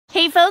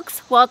Hey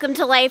folks, welcome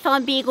to Life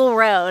on Beagle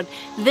Road.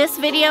 This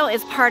video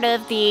is part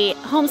of the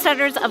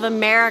Homesteaders of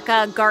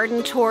America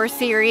Garden Tour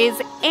series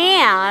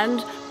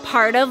and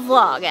part of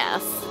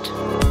Vlogust.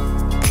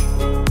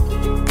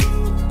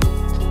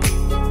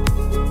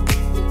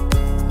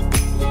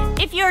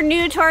 If you're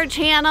new to our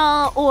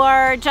channel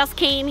or just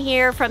came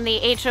here from the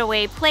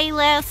HOA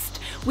playlist,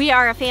 we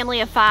are a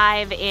family of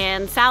 5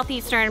 in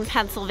southeastern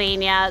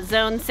Pennsylvania,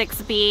 Zone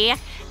 6B,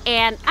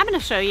 and I'm going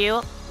to show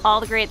you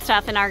all the great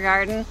stuff in our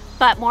garden.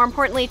 But more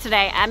importantly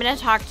today, I'm going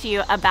to talk to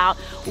you about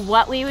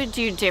what we would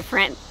do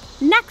different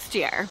next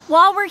year.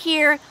 While we're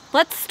here,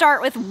 let's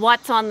start with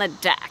what's on the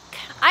deck.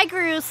 I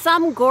grew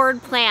some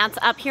gourd plants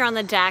up here on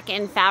the deck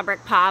in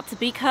fabric pots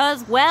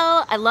because,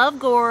 well, I love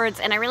gourds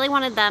and I really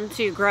wanted them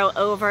to grow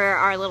over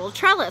our little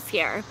trellis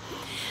here.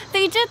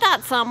 They did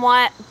that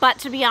somewhat, but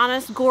to be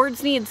honest,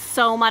 gourds need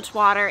so much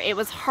water, it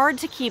was hard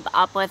to keep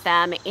up with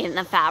them in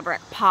the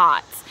fabric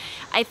pots.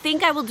 I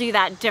think I will do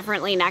that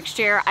differently next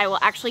year. I will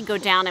actually go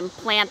down and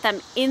plant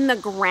them in the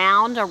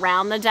ground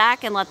around the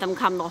deck and let them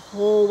come the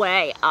whole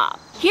way up.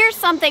 Here's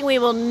something we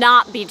will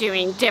not be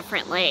doing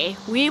differently.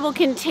 We will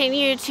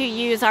continue to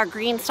use our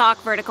green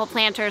stalk vertical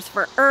planters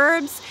for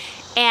herbs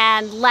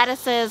and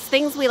lettuces,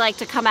 things we like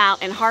to come out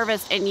and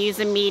harvest and use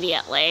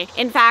immediately.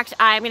 In fact,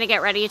 I'm gonna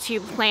get ready to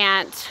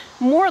plant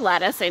more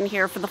lettuce in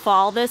here for the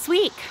fall this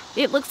week.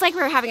 It looks like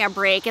we're having a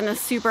break in the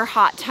super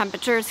hot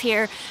temperatures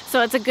here,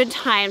 so it's a good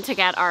time to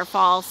get our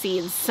fall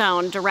seeds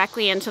sown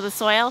directly into the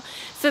soil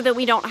so that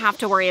we don't have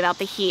to worry about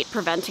the heat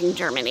preventing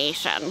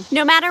germination.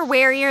 No matter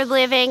where you're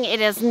living,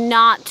 it is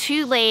not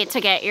too late to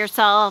get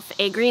yourself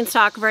a green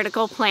stalk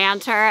vertical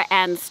planter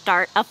and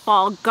start a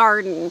fall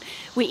garden.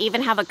 We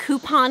even have a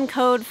coupon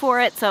code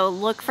for it, so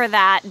look for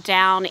that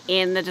down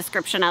in the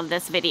description of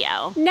this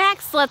video.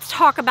 Next, let's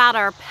talk about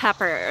our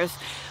peppers.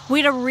 We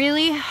had a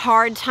really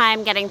hard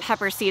time getting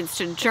pepper seeds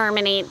to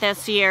germinate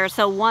this year,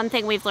 so one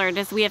thing we've learned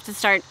is we have to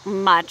start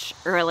much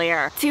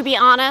earlier. To be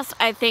honest,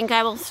 I think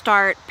I will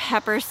start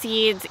pepper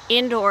seeds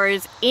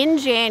indoors in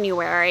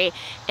January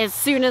as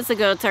soon as the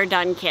goats are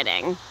done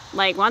kidding.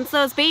 Like, once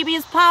those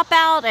babies pop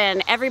out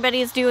and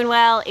everybody's doing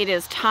well, it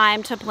is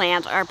time to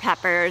plant our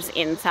peppers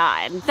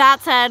inside.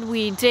 That said,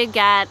 we did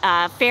get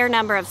a fair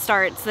number of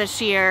starts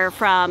this year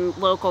from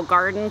local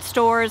garden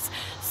stores,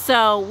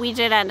 so we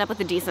did end up with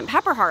a decent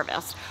pepper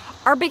harvest.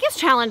 Our biggest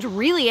challenge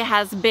really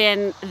has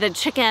been the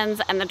chickens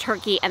and the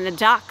turkey and the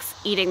ducks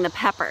eating the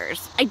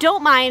peppers. I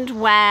don't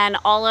mind when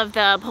all of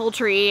the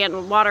poultry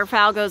and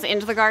waterfowl goes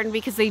into the garden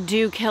because they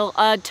do kill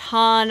a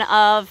ton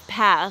of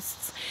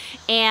pests.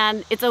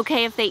 And it's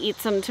okay if they eat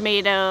some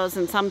tomatoes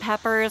and some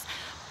peppers,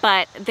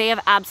 but they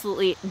have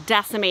absolutely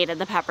decimated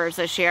the peppers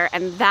this year,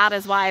 and that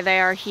is why they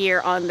are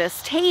here on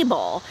this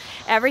table.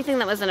 Everything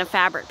that was in a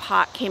fabric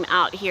pot came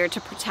out here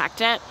to protect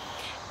it.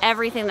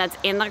 Everything that's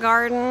in the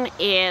garden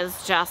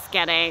is just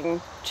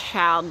getting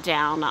chowed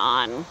down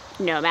on,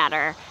 no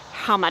matter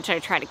how much I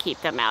try to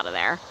keep them out of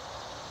there.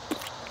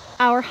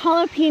 Our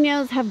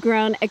jalapenos have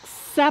grown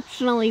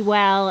exceptionally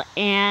well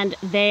and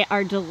they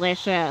are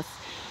delicious.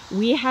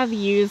 We have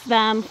used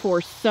them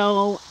for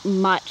so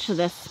much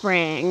this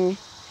spring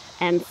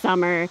and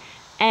summer.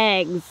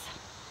 Eggs,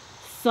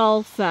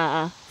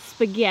 salsa,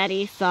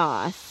 spaghetti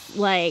sauce,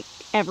 like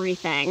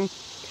everything.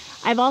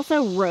 I've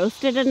also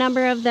roasted a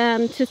number of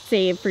them to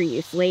save for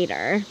use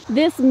later.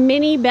 This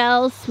mini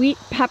bell sweet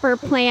pepper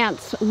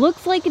plant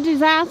looks like a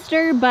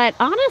disaster, but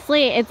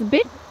honestly, it's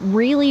been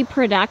really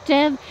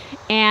productive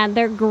and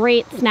they're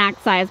great snack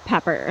size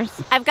peppers.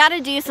 I've got to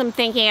do some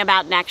thinking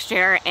about next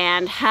year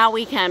and how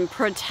we can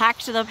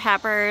protect the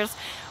peppers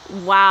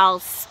while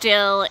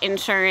still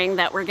ensuring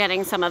that we're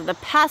getting some of the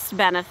pest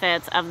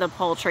benefits of the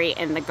poultry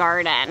in the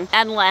garden.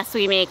 Unless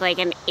we make like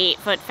an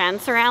 8-foot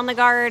fence around the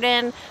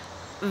garden,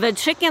 the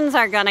chickens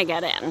are gonna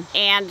get in.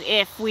 And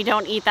if we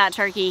don't eat that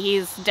turkey,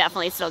 he's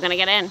definitely still gonna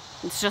get in.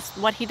 It's just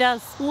what he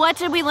does. What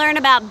did we learn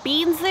about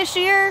beans this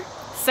year?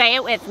 Say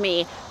it with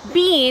me.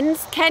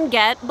 Beans can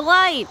get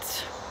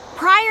blight.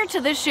 Prior to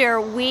this year,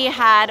 we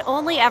had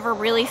only ever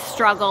really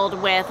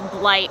struggled with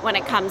blight when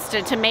it comes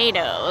to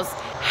tomatoes.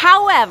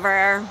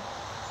 However,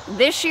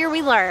 this year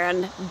we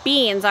learned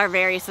beans are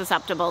very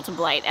susceptible to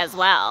blight as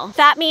well.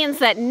 That means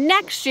that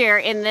next year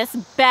in this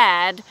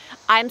bed,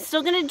 I'm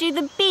still gonna do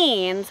the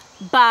beans,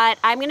 but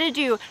I'm gonna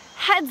do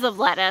heads of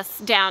lettuce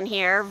down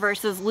here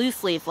versus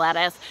loose leaf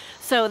lettuce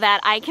so that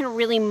I can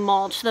really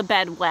mulch the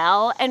bed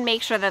well and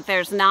make sure that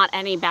there's not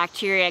any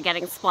bacteria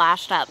getting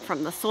splashed up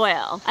from the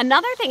soil.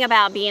 Another thing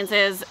about beans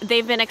is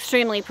they've been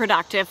extremely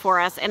productive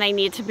for us, and I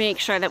need to make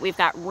sure that we've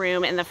got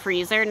room in the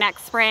freezer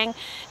next spring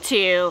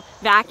to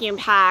vacuum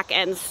pack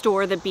and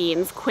store the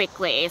beans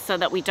quickly so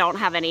that we don't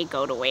have any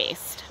go to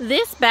waste.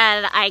 This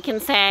bed, I can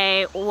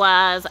say,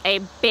 was a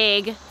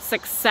big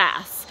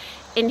success,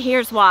 and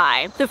here's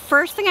why. The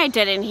first thing I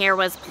did in here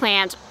was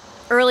plant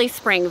early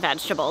spring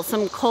vegetables,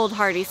 some cold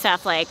hardy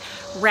stuff like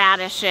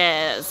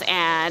radishes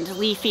and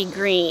leafy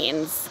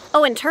greens.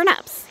 Oh, and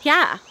turnips.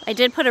 Yeah, I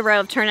did put a row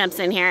of turnips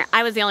in here.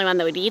 I was the only one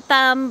that would eat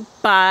them,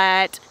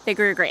 but they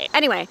grew great.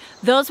 Anyway,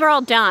 those were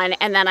all done,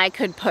 and then I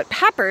could put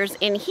peppers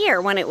in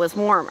here when it was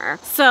warmer.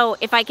 So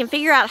if I can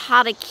figure out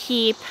how to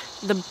keep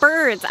the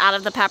birds out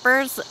of the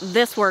peppers,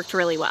 this worked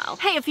really well.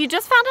 Hey, if you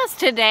just found us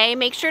today,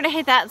 make sure to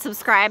hit that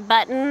subscribe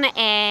button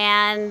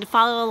and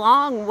follow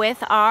along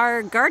with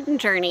our garden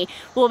journey.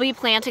 We'll be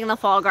planting the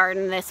fall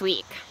garden this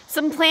week.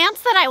 Some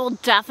plants that I will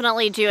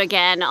definitely do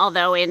again,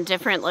 although in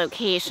different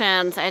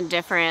locations and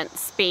different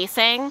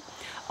spacing,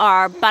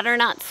 are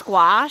butternut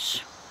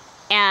squash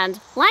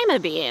and lima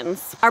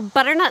beans. Our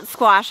butternut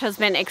squash has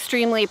been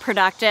extremely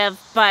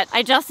productive, but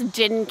I just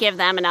didn't give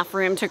them enough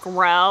room to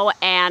grow,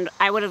 and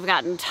I would have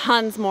gotten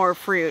tons more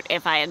fruit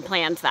if I had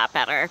planned that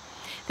better.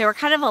 They were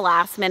kind of a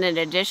last minute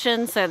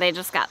addition, so they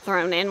just got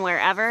thrown in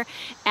wherever,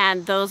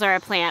 and those are a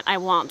plant I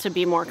want to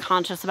be more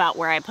conscious about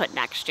where I put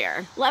next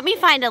year. Let me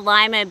find a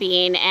lima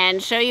bean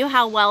and show you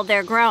how well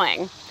they're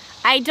growing.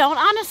 I don't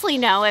honestly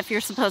know if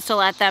you're supposed to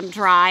let them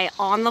dry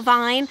on the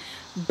vine,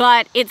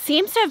 but it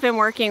seems to have been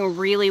working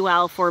really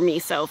well for me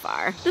so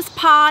far. This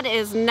pod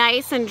is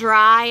nice and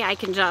dry. I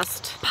can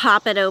just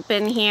pop it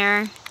open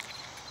here.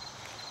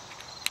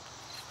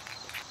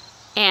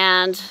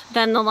 And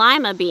then the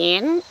lima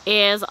bean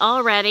is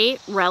already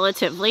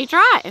relatively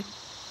dry.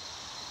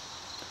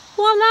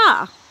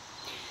 Voila!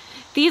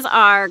 These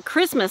are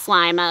Christmas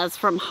limas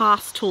from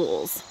Haas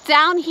Tools.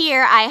 Down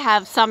here I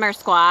have summer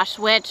squash,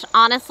 which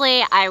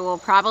honestly I will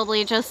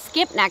probably just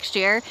skip next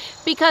year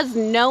because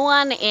no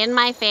one in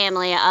my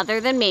family other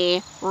than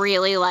me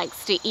really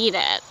likes to eat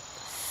it.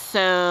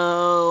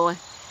 So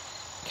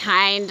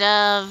kind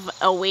of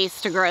a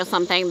waste to grow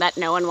something that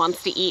no one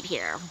wants to eat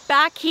here.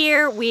 Back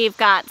here we've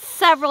got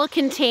several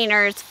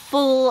containers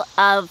full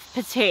of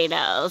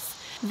potatoes.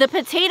 The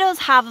potatoes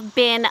have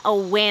been a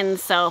win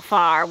so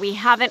far. We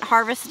haven't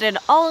harvested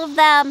all of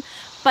them,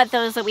 but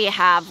those that we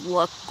have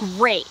look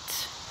great.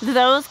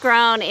 Those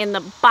grown in the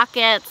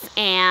buckets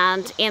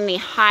and in the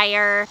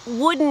higher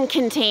wooden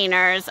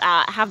containers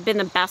have been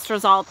the best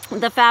result.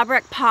 The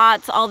fabric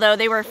pots, although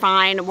they were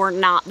fine, were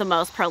not the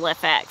most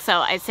prolific. So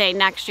I'd say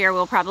next year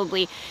we'll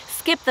probably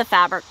skip the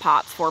fabric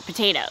pots for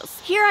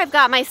potatoes. Here I've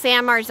got my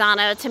San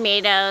Marzano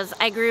tomatoes.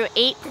 I grew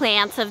 8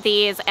 plants of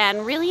these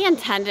and really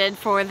intended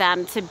for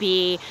them to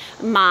be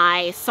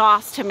my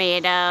sauce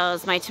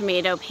tomatoes, my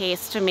tomato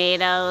paste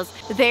tomatoes.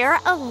 They're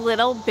a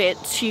little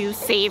bit too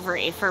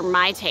savory for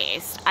my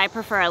taste. I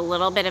prefer a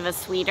little bit of a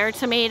sweeter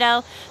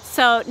tomato.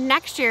 So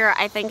next year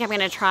I think I'm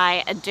gonna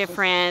try a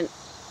different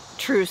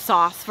true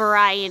sauce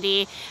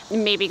variety.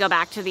 Maybe go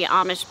back to the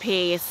Amish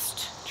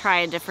paste, try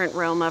a different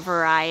Roma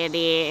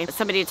variety.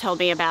 Somebody told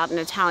me about an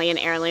Italian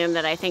heirloom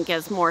that I think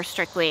is more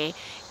strictly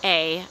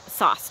a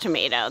sauce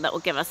tomato that will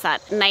give us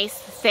that nice,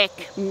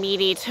 thick,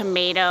 meaty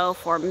tomato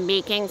for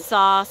making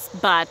sauce,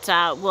 but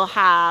we'll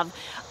have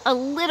a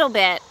little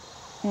bit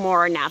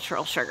more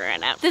natural sugar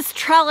in it. This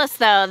trellis,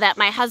 though, that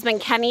my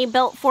husband Kenny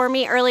built for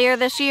me earlier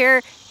this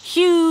year,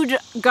 huge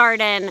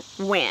garden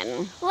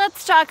win.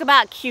 Let's talk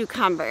about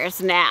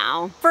cucumbers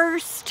now.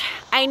 First,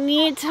 I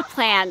need to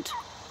plant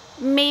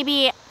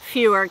maybe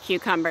fewer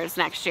cucumbers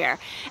next year.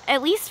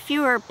 At least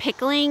fewer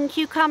pickling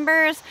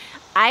cucumbers.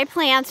 I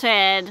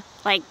planted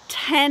like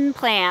 10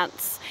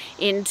 plants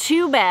in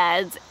 2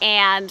 beds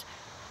and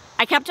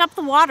I kept up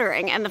the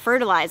watering and the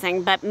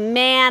fertilizing, but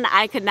man,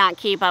 I could not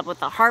keep up with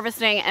the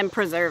harvesting and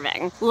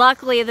preserving.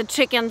 Luckily, the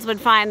chickens would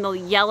find the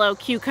yellow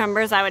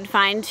cucumbers I would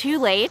find too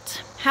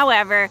late.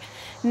 However,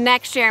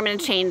 next year I'm going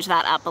to change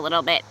that up a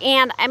little bit,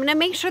 and I'm going to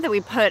make sure that we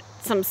put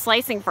some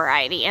slicing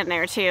variety in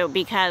there too,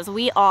 because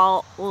we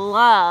all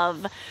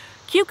love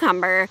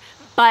cucumber,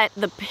 but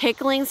the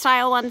pickling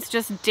style ones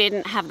just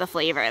didn't have the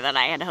flavor that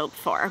I had hoped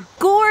for.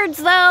 Gourds,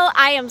 though,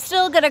 I am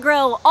still gonna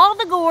grow all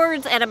the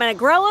gourds, and I'm gonna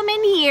grow them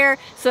in here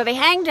so they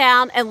hang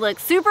down and look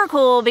super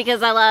cool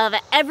because I love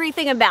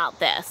everything about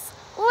this.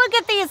 Look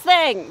at these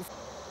things.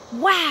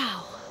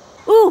 Wow.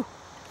 Ooh,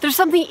 there's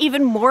something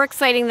even more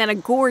exciting than a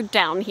gourd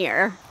down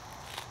here.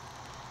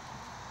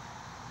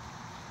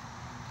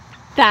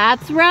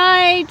 That's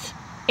right,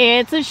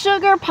 it's a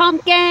sugar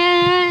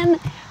pumpkin.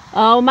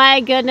 Oh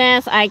my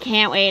goodness, I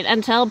can't wait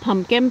until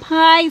pumpkin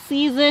pie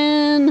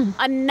season.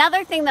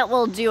 Another thing that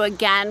we'll do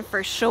again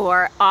for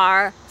sure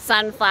are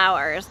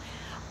sunflowers.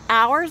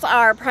 Ours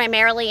are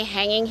primarily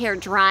hanging here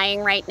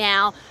drying right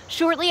now.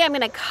 Shortly I'm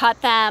gonna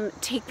cut them,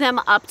 take them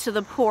up to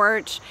the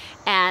porch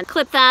and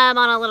clip them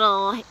on a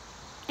little,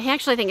 I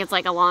actually think it's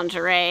like a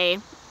lingerie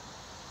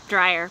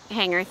dryer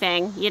hanger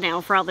thing, you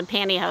know, for all the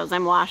pantyhose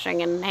I'm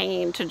washing and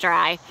hanging to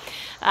dry.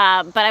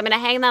 But I'm gonna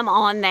hang them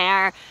on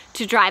there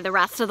to dry the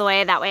rest of the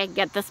way. That way I can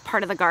get this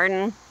part of the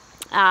garden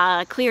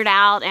cleared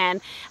out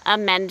and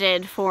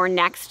amended for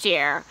next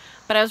year.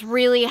 But I was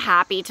really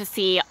happy to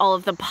see all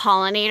of the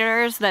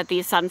pollinators that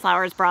these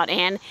sunflowers brought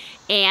in,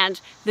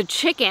 and the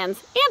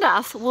chickens and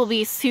us will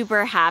be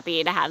super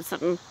happy to have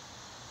some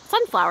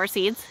sunflower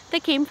seeds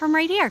that came from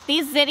right here.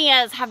 These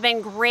zinnias have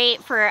been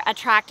great for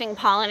attracting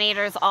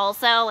pollinators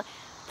also.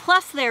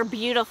 Plus they're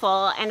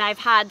beautiful, and I've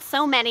had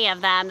so many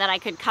of them that I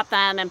could cut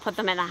them and put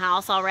them in the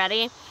house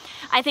already.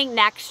 I think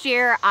next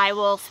year I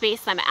will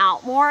space them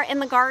out more in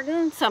the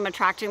garden, so I'm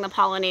attracting the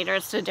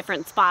pollinators to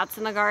different spots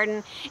in the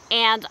garden.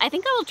 And I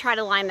think I will try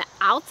to line the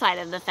outside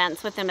of the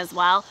fence with them as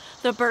well.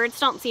 The birds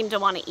don't seem to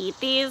want to eat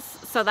these,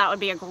 so that would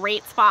be a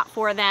great spot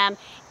for them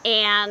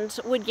and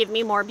would give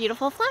me more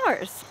beautiful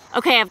flowers.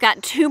 Okay, I've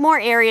got 2 more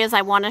areas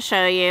I want to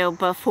show you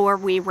before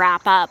we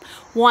wrap up.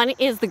 One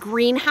is the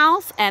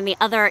greenhouse and the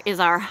other is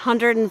our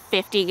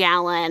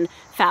 150-gallon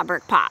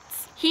fabric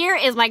pots. Here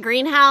is my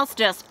greenhouse,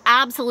 just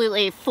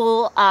absolutely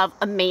full of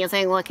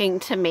amazing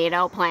looking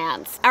tomato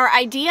plants. Our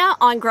idea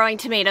on growing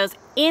tomatoes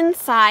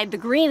inside the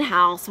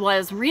greenhouse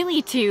was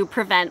really to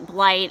prevent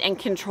blight and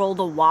control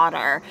the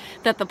water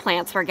that the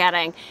plants were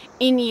getting.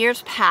 In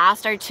years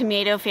past, our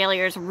tomato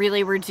failures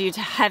really were due to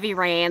heavy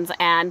rains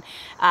and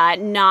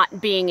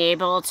not being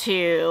able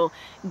to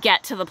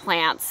get to the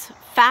plants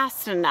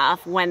fast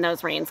enough when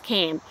those rains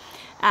came.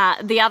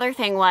 The other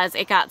thing was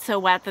it got so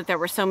wet that there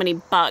were so many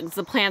bugs.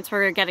 The plants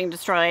were getting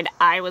destroyed,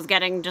 I was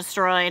getting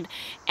destroyed,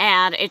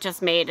 and it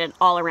just made it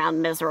all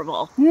around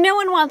miserable. No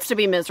one wants to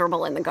be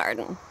miserable in the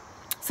garden.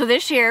 So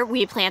this year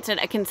we planted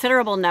a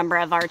considerable number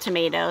of our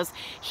tomatoes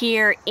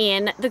here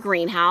in the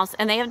greenhouse,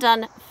 and they have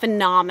done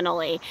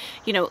phenomenally.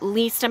 You know,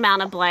 least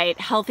amount of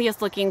blight,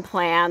 healthiest looking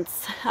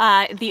plants.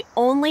 The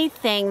only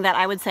thing that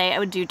I would say I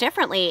would do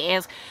differently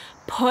is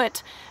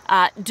put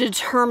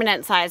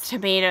determinate sized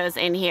tomatoes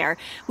in here.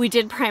 We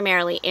did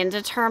primarily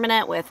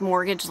indeterminate with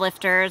mortgage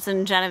lifters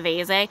and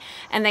Genovese,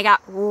 and they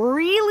got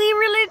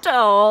really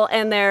tall,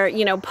 and they're,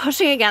 you know,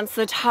 pushing against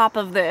the top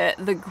of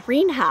the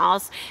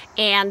greenhouse.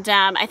 And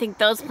I think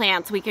those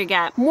plants we could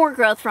get more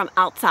growth from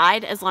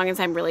outside as long as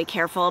I'm really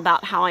careful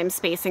about how I'm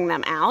spacing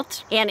them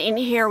out. And in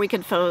here we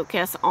could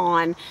focus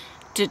on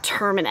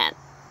determinate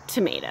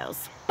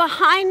tomatoes.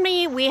 Behind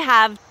me we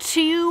have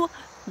 2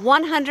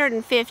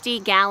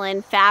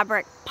 150-gallon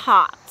fabric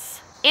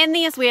pots. In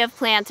these we have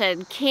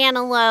planted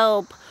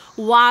cantaloupe,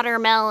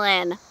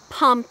 watermelon,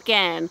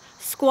 pumpkin,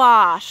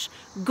 squash,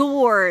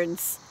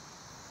 gourds,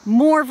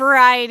 more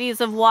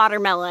varieties of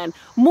watermelon,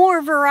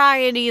 more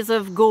varieties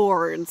of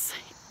gourds,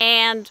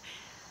 and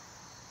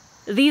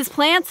these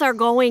plants are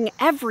going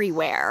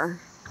everywhere.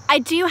 I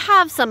do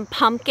have some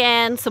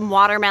pumpkin, some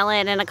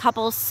watermelon, and a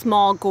couple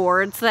small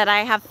gourds that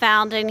I have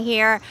found in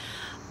here.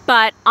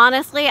 But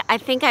honestly, I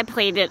think I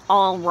played it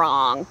all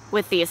wrong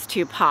with these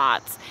 2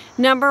 pots.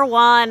 Number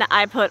one,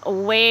 I put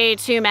way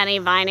too many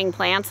vining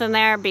plants in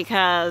there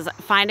because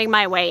finding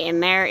my way in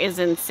there is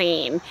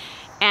insane.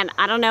 And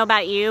I don't know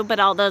about you, but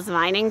all those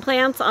vining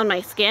plants on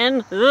my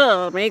skin,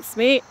 ugh, makes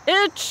me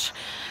itch.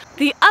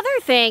 The other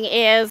thing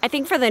is, I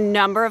think for the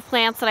number of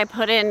plants that I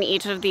put in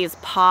each of these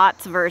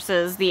pots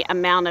versus the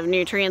amount of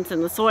nutrients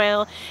in the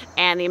soil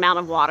and the amount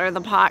of water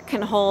the pot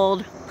can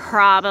hold,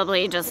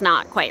 probably just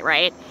not quite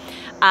right.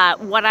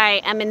 What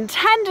I am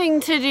intending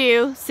to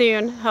do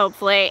soon,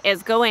 hopefully,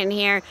 is go in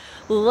here,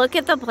 look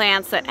at the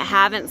plants that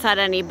haven't set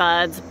any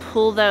buds,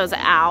 pull those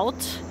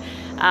out,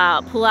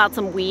 pull out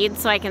some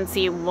weeds so I can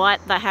see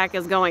what the heck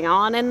is going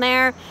on in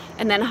there,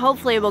 and then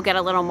hopefully we'll get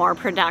a little more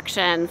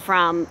production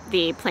from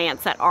the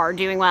plants that are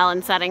doing well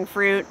and setting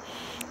fruit.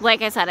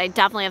 Like I said, I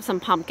definitely have some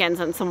pumpkins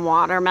and some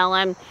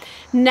watermelon.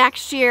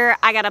 Next year,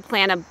 I gotta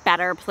plan a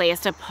better place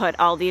to put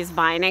all these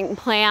vining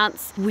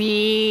plants.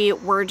 We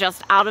were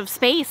just out of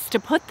space to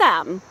put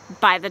them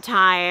by the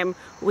time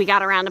we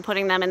got around to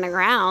putting them in the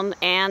ground,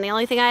 and the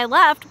only thing I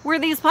left were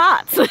these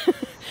pots.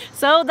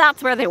 So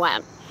that's where they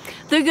went.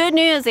 The good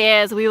news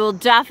is we will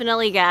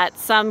definitely get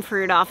some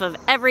fruit off of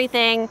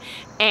everything,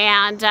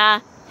 and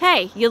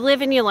hey, you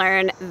live and you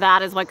learn.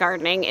 That is what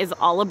gardening is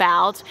all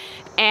about.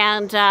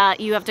 And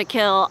you have to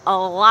kill a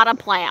lot of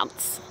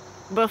plants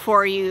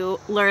before you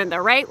learn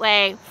the right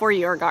way for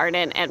your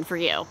garden and for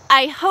you.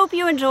 I hope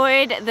you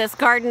enjoyed this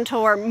garden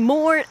tour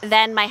more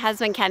than my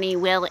husband Kenny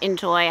will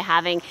enjoy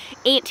having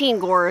 18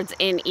 gourds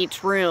in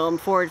each room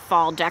for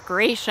fall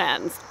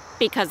decorations,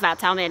 because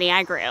that's how many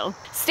I grew.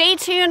 Stay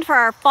tuned for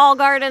our fall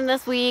garden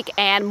this week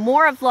and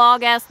more of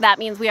Vlogmas. That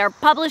means we are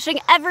publishing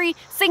every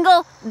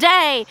single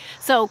day.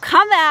 So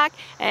come back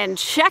and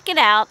check it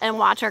out and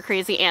watch our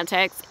crazy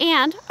antics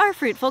and our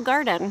fruitful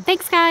garden.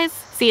 Thanks guys,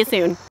 see you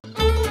soon.